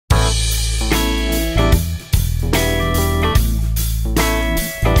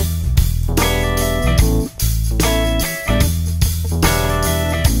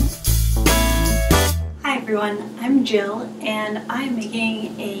everyone, I'm Jill and I'm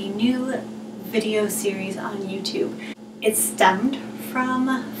making a new video series on YouTube. It stemmed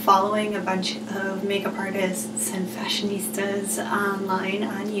from following a bunch of makeup artists and fashionistas online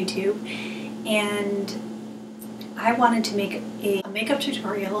on YouTube, and I wanted to make a makeup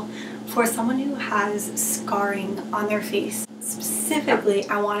tutorial for someone who has scarring on their face. Specifically,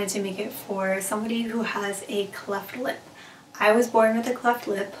 I wanted to make it for somebody who has a cleft lip. I was born with a cleft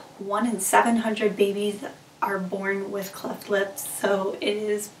lip. 1 in 700 babies are born with cleft lips, so it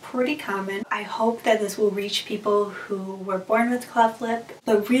is pretty common. I hope that this will reach people who were born with cleft lip,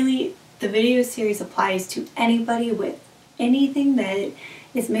 but really the video series applies to anybody with anything that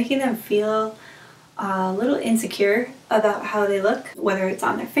is making them feel a little insecure about how they look, whether it's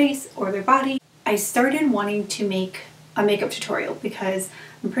on their face or their body. I started wanting to make a makeup tutorial because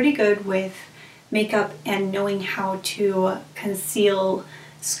I'm pretty good with makeup and knowing how to conceal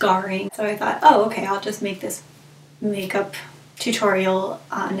scarring. So I thought, oh, okay, I'll just make this makeup tutorial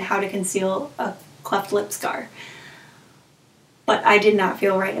on how to conceal a cleft lip scar. But I did not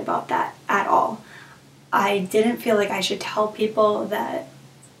feel right about that at all. I didn't feel like I should tell people that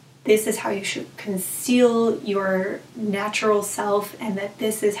this is how you should conceal your natural self and that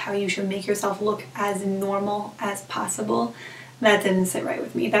this is how you should make yourself look as normal as possible. That didn't sit right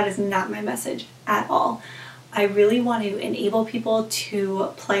with me. That is not my message at all. I really want to enable people to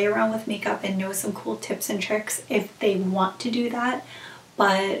play around with makeup and know some cool tips and tricks if they want to do that.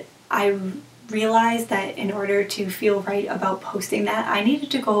 But I realized that in order to feel right about posting that, I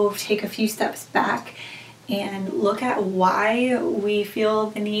needed to go take a few steps back and look at why we feel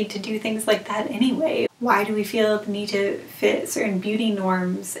the need to do things like that anyway. Why do we feel the need to fit certain beauty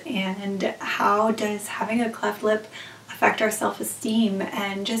norms, and how does having a cleft lip affect our self-esteem,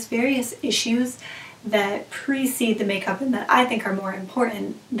 and just various issues that precede the makeup and that I think are more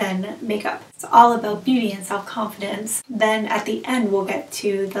important than makeup. It's all about beauty and self-confidence. Then at the end we'll get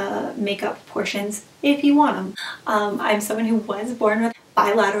to the makeup portions if you want them. I'm someone who was born with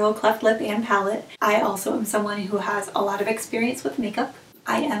bilateral cleft lip and palette. I also am someone who has a lot of experience with makeup.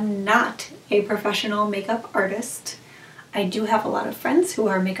 I am not a professional makeup artist. I do have a lot of friends who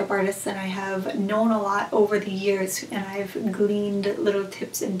are makeup artists, and I have known a lot over the years, and I've gleaned little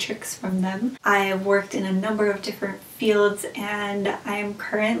tips and tricks from them. I have worked in a number of different fields, and I am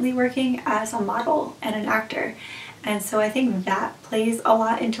currently working as a model and an actor. And so I think that plays a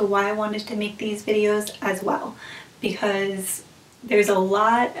lot into why I wanted to make these videos as well, because there's a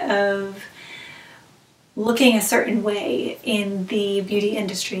lot of looking a certain way in the beauty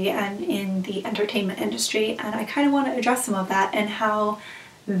industry and in the entertainment industry, and I kind of want to address some of that and how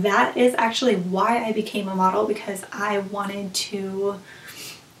that is actually why I became a model, because I wanted to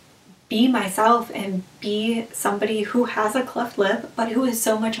be myself and be somebody who has a cleft lip but who is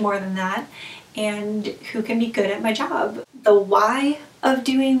so much more than that and who can be good at my job. The why of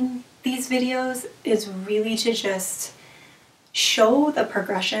doing these videos is really to just show the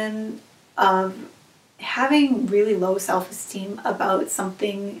progression of having really low self-esteem about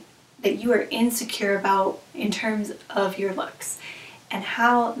something that you are insecure about in terms of your looks, and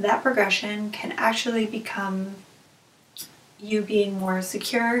how that progression can actually become you being more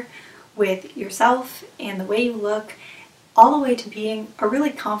secure with yourself and the way you look, all the way to being a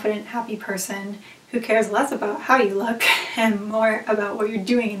really confident, happy person who cares less about how you look and more about what you're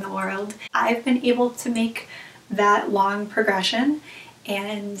doing in the world. I've been able to make that long progression,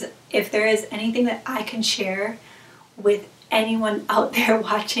 and if there is anything that I can share with anyone out there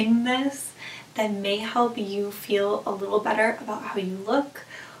watching this that may help you feel a little better about how you look,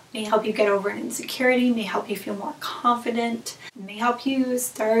 may help you get over an insecurity, may help you feel more confident, may help you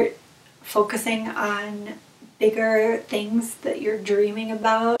start focusing on bigger things that you're dreaming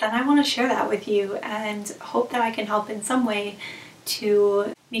about, then I want to share that with you and hope that I can help in some way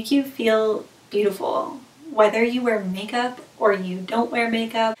to make you feel beautiful. Whether you wear makeup or you don't wear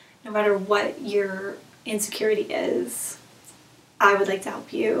makeup, no matter what your insecurity is, I would like to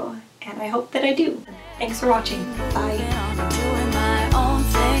help you, and I hope that I do. Thanks for watching. Bye.